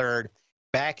about a third.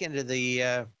 Back into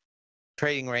the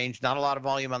trading range. Not a lot of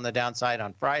volume on the downside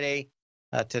on Friday.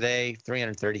 Today,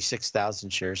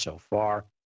 336,000 shares so far.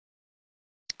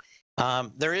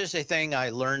 There is a thing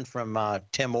I learned from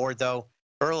Tim Ord, though,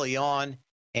 early on,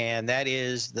 and that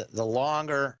is that the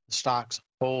longer stocks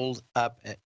hold up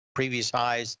at previous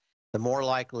highs, the more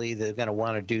likely they're going to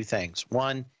want to do things.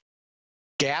 One,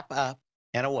 gap up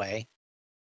and away,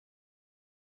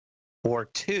 or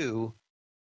two,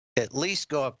 at least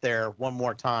go up there one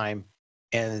more time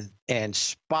and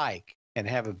spike and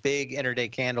have a big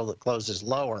intraday candle that closes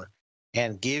lower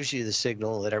and gives you the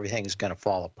signal that everything is going to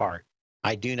fall apart.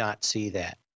 I do not see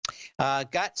that.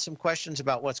 Got some questions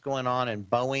about what's going on in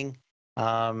Boeing.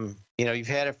 You've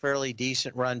had a fairly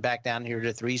decent run back down here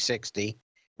to 360,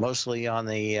 mostly on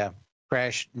the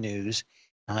crash news.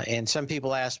 And some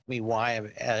people asked me why,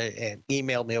 and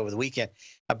emailed me over the weekend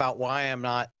about why I'm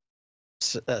not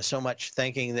so much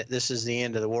thinking that this is the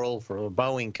end of the world for a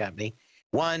Boeing company.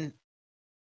 One,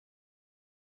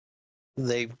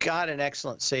 they've got an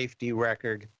excellent safety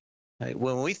record.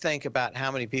 When we think about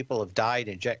how many people have died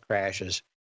in jet crashes,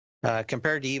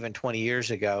 compared to even 20 years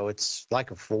ago, it's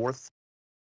like a fourth.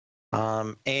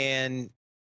 And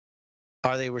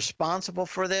are they responsible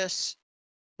for this?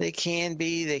 They can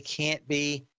be, they can't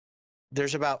be.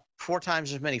 There's about 4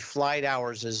 times as many flight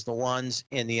hours as the ones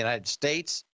in the United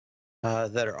States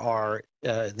that are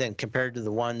then compared to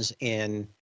the ones in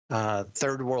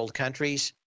third world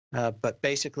countries. But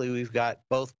basically, we've got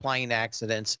both plane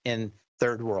accidents in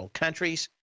third world countries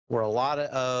where a lot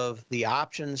of the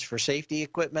options for safety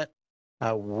equipment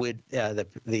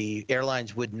the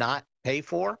airlines would not pay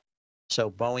for. So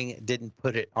Boeing didn't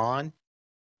put it on.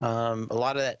 A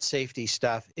lot of that safety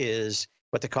stuff is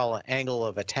what they call an angle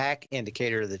of attack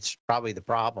indicator. That's probably the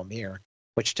problem here,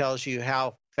 which tells you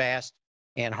how fast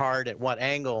and hard at what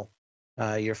angle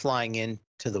you're flying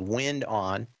into to the wind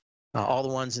on. All the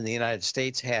ones in the United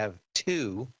States have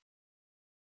 2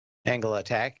 angle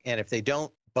attack, and if they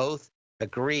don't both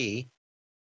agree,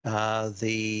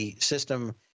 the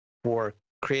system for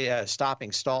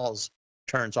stopping stalls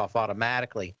turns off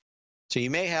automatically. So you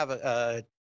may have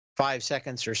 5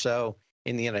 seconds or so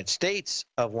in the United States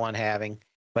of one having,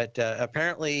 but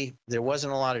apparently there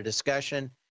wasn't a lot of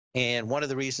discussion. And one of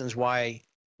the reasons why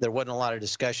there wasn't a lot of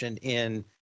discussion in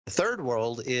the third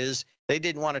world is they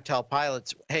didn't want to tell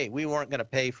pilots, hey, we weren't going to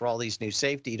pay for all these new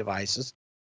safety devices.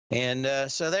 And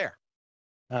so there,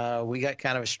 we got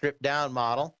kind of a stripped down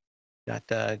model. Got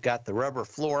the rubber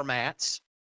floor mats.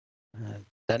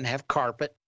 Doesn't have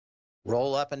carpet.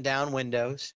 Roll up and down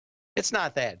windows. It's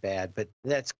not that bad, but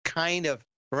that's kind of,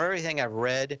 from everything I've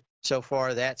read so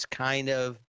far, that's kind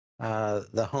of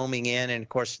the homing in. And of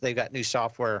course, they've got new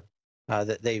software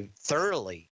that they've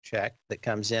thoroughly checked that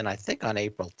comes in, I think, on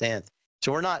April 10th.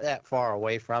 So we're not that far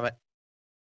away from it.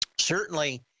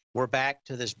 Certainly, we're back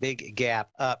to this big gap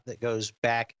up that goes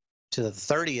back to the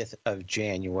 30th of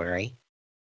January,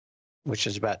 which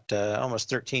is about almost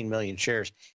 13 million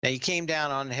shares. Now, you came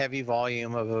down on heavy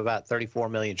volume of about 34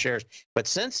 million shares, but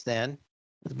since then,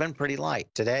 it's been pretty light.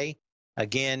 Today,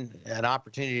 again, an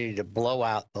opportunity to blow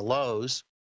out the lows.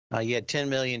 You had 10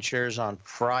 million shares on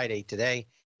Friday. Today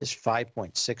is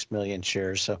 5.6 million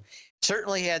shares. So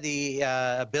certainly had the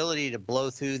ability to blow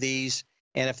through these.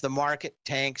 And if the market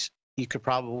tanks, you could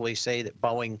probably say that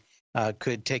Boeing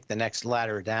could take the next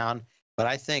ladder down. But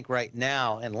I think right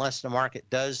now, unless the market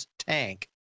does tank,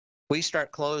 we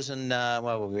start closing,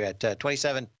 well, we're at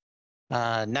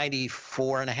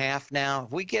 27.94.5 now.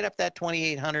 If we get up that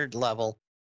 2,800 level,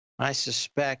 I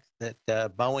suspect that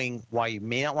Boeing, while you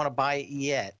may not want to buy it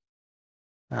yet,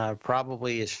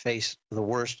 probably has faced the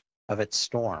worst of its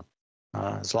storm.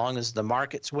 As long as the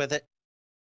market's with it,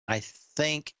 I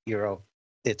think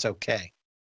it's okay.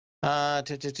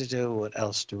 What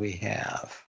else do we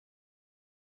have?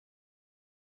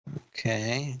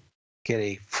 Okay, get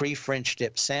a free French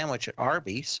dip sandwich at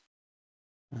Arby's.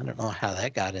 I don't know how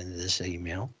that got into this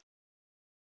email,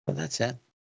 but that's it.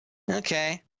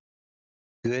 Okay,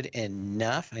 good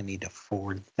enough. I need to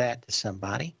forward that to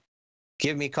somebody.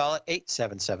 Give me a call at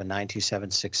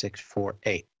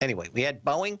 877-927-6648. Anyway, we had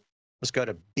Boeing. Let's go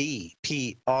to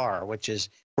BPR, which is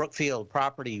Brookfield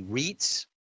Property REITs.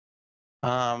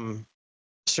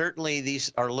 Certainly,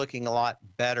 these are looking a lot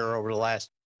better over the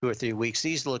last 2 or 3 weeks.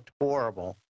 These looked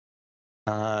horrible.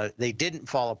 They didn't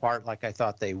fall apart like I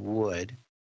thought they would,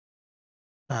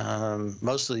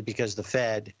 mostly because the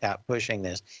Fed out pushing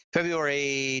this.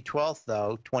 February 12th,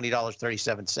 though,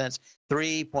 $20.37,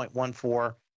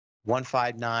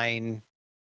 3.14159.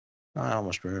 I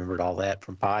almost remembered all that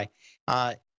from Pi.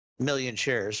 Million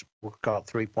shares. We'll call it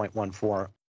 3.14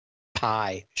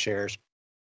 Pi shares.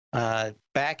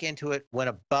 Back into it, went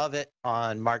above it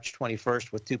on March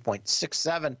 21st with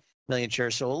 2.67 million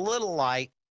shares. So a little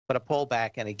light, but a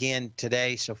pullback. And again,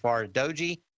 today so far,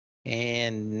 doji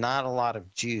and not a lot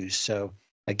of juice. So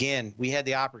again, we had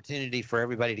the opportunity for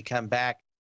everybody to come back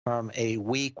from a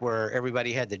week where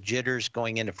everybody had the jitters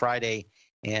going into Friday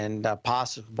and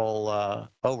possible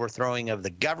overthrowing of the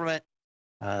government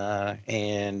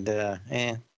and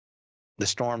the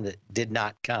storm that did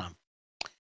not come.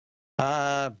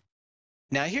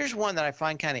 Now, here's one that I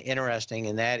find kind of interesting,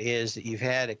 and that is that you've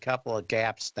had a couple of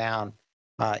gaps down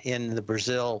in the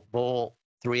Brazil Bull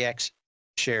 3X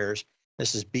shares.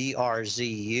 This is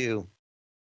BRZU.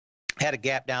 Had a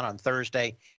gap down on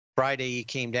Thursday. Friday, you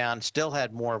came down, still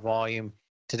had more volume.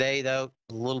 Today, though,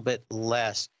 a little bit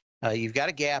less. You've got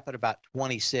a gap at about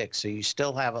 26, so you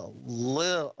still have a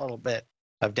little bit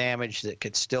of damage that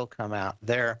could still come out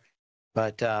there.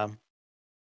 But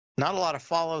not a lot of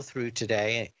follow-through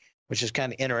today, which is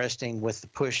kind of interesting with the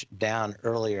push down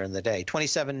earlier in the day.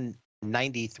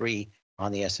 27.93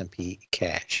 on the S&P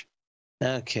cash.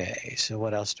 Okay, so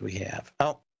what else do we have?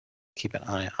 Oh, keep an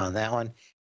eye on that one.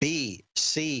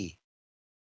 BCD.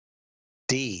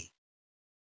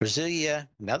 Brasilia,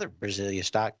 another Brasilia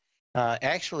stock,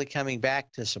 actually coming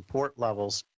back to support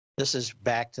levels. This is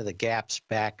back to the gaps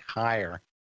back higher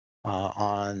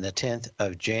on the 10th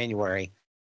of January.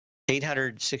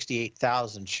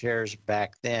 868,000 shares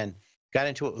back then. Got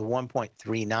into it with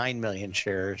 1.39 million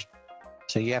shares.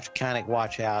 So you have to kind of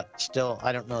watch out. Still,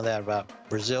 I don't know that about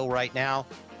Brazil right now,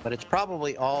 but it's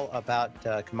probably all about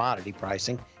commodity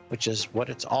pricing, which is what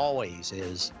it's always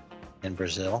is in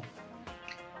Brazil.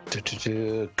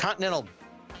 Continental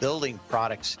Building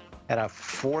Products at a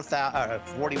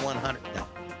 4,100. No.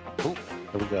 Ooh,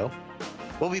 here we go.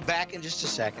 We'll be back in just a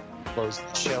second. Close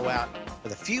the show out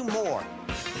with a few more.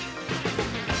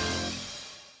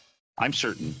 I'm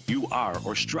certain you are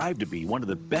or strive to be one of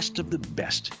the best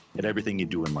at everything you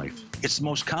do in life. It's the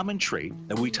most common trait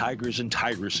that we tigers and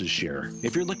tigresses share.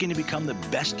 If you're looking to become the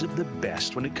best of the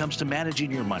best when it comes to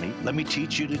managing your money, let me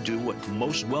teach you to do what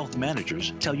most wealth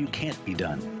managers tell you can't be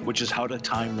done, which is how to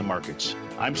time the markets.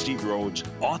 I'm Steve Rhodes,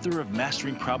 author of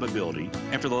Mastering Probability,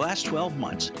 and for the last 12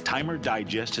 months, Timer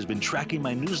Digest has been tracking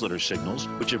my newsletter signals,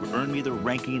 which have earned me the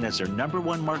ranking as their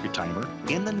 #1 market timer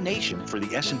in the nation for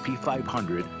the S&P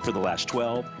 500 for the last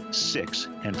 12, 6,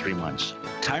 and 3 months.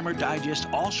 Timer Digest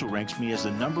also ranks me as the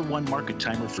 #1 market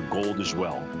timer for gold as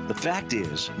well. The fact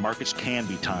is, markets can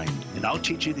be timed, and I'll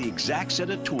teach you the exact set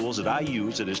of tools that I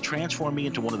use that has transformed me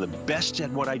into one of the best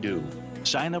at what I do.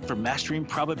 Sign up for Mastering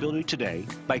Probability today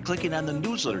by clicking on the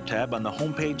newsletter tab on the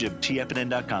homepage of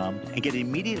TFNN.com and get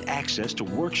immediate access to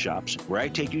workshops where I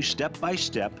take you step by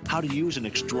step how to use an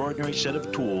extraordinary set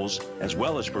of tools as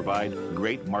well as provide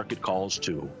great market calls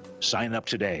too. Sign up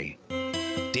today.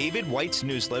 David White's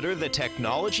newsletter, The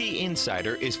Technology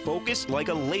Insider, is focused like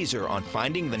a laser on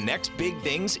finding the next big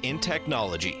things in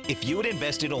technology. If you had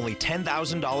invested only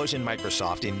 $10,000 in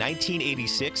Microsoft in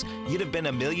 1986, you'd have been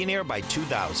a millionaire by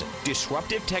 2000.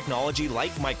 Disruptive technology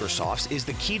like Microsoft's is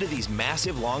the key to these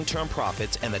massive long-term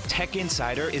profits, and the Tech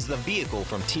Insider is the vehicle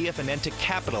from TFNN to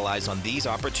capitalize on these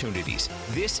opportunities.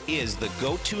 This is the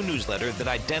go-to newsletter that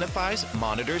identifies,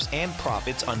 monitors, and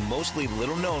profits on mostly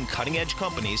little-known cutting-edge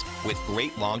companies with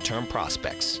great long-term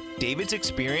prospects. David's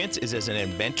experience is as an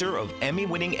inventor of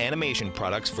Emmy-winning animation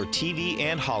products for TV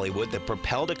and Hollywood that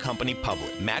propelled a company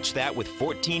public. Match that with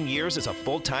 14 years as a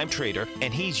full-time trader,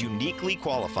 and he's uniquely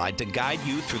qualified to guide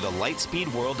you through the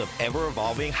light-speed world of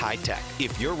ever-evolving high-tech.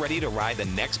 If you're ready to ride the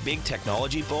next big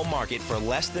technology bull market for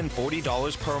less than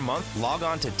 $40 per month, log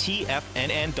on to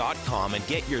TFNN.com and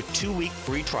get your 2-week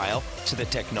free trial to the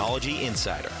Technology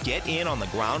Insider. Get in on the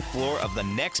ground floor of the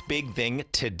next big thing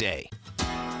today.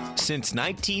 Since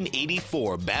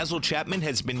 1984, Basil Chapman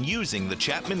has been using the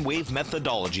Chapman Wave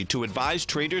methodology to advise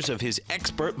traders of his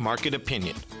expert market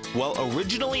opinion. While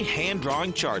originally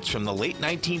hand-drawing charts from the late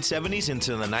 1970s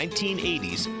into the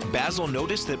 1980s, Basil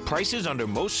noticed that prices under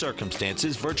most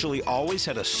circumstances virtually always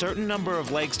had a certain number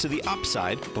of legs to the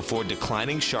upside before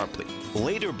declining sharply.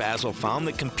 Later, Basil found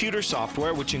that computer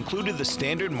software, which included the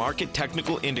standard market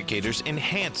technical indicators,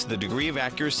 enhanced the degree of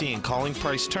accuracy in calling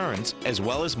price turns, as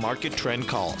well as market trend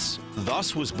calls.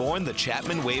 Thus was born the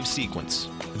Chapman Wave sequence.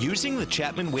 Using the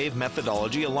Chapman Wave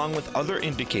methodology along with other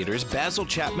indicators, Basil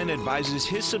Chapman advises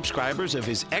his subscribers of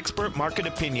his expert market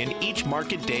opinion each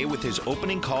market day with his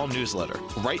opening call newsletter.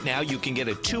 Right now, you can get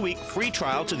a 2-week free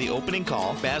trial to the opening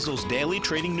call, Basil's daily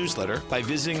trading newsletter, by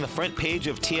visiting the front page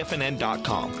of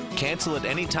TFNN.com. Cancel at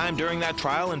any time during that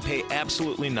trial and pay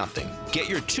absolutely nothing. Get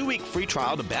your 2-week free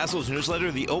trial to Basil's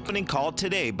newsletter, The Opening Call,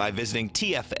 today by visiting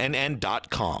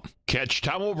TFNN.com. Catch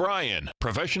Tom O'Brien,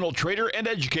 professional trader and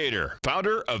educator,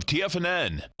 founder of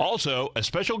TFNN. Also, a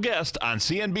special guest on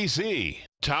CNBC.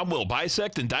 Tom will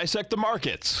bisect and dissect the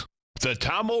markets. The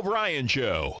Tom O'Brien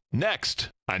Show, next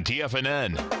on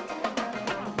TFNN.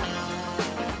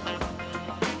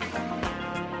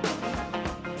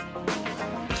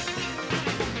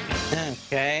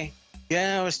 Okay.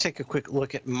 Yeah, let's take a quick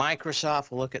look at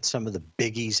Microsoft. We'll look at some of the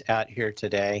biggies out here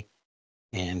today.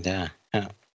 And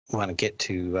I want to get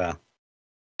to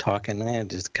talking in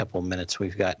just a couple of minutes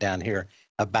we've got down here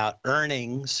about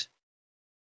earnings,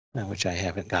 which I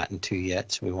haven't gotten to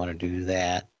yet, so we want to do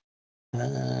that.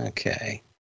 Okay.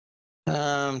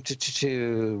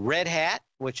 To Red Hat,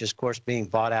 which is, of course, being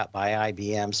bought out by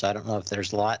IBM, so I don't know if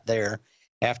there's a lot there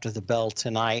after the bell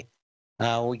tonight.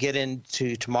 We get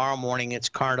into tomorrow morning, it's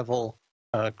Carnival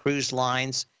Cruise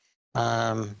Lines,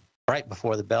 right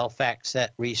before the bell. FactSet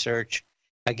Research.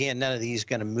 Again, none of these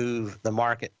going to move the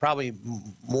market. Probably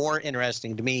more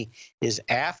interesting to me is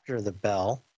after the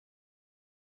bell,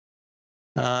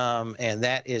 and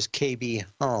that is KB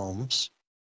Homes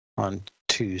on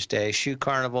Tuesday. Shoe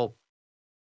Carnival.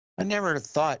 I never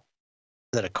thought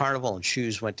that a carnival and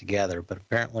shoes went together, but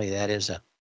apparently that is a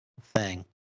thing.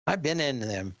 I've been into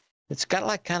them. It's got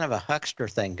like kind of a huckster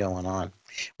thing going on.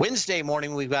 Wednesday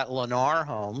morning, we've got Lennar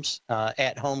Homes,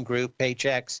 At Home Group,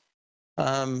 Paychex.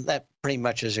 That pretty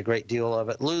much is a great deal of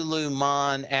it.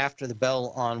 Lululemon after the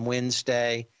bell on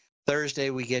Wednesday. Thursday,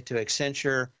 we get to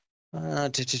Accenture. I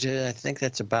think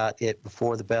that's about it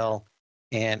before the bell.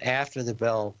 And after the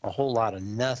bell, a whole lot of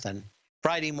nothing.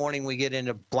 Friday morning, we get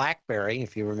into BlackBerry,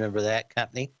 if you remember that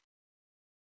company.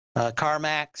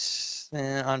 CarMax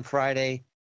on Friday.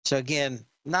 So again,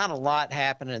 not a lot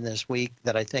happening this week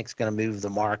that I think is going to move the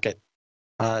market.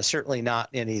 Certainly not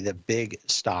any of the big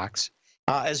stocks.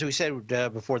 As we said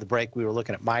before the break, we were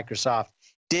looking at Microsoft.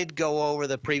 did go over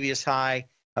the previous high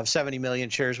of 70 million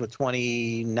shares with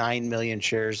 29 million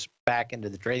shares back into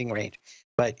the trading range.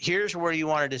 But here's where you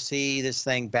wanted to see this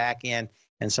thing back in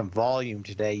and some volume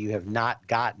today. You have not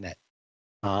gotten it.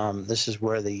 This is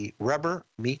where the rubber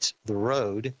meets the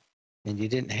road, and you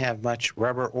didn't have much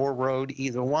rubber or road,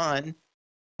 either one.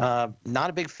 Not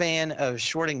a big fan of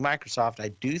shorting Microsoft. I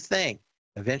do think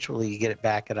eventually you get it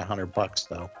back at $100,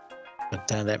 though. But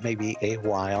that may be a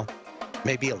while,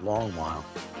 maybe a long while.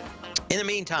 In the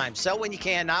meantime, sell when you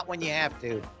can, not when you have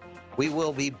to. We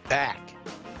will be back.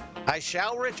 I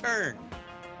shall return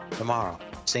tomorrow.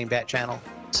 Same bat channel,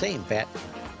 same bat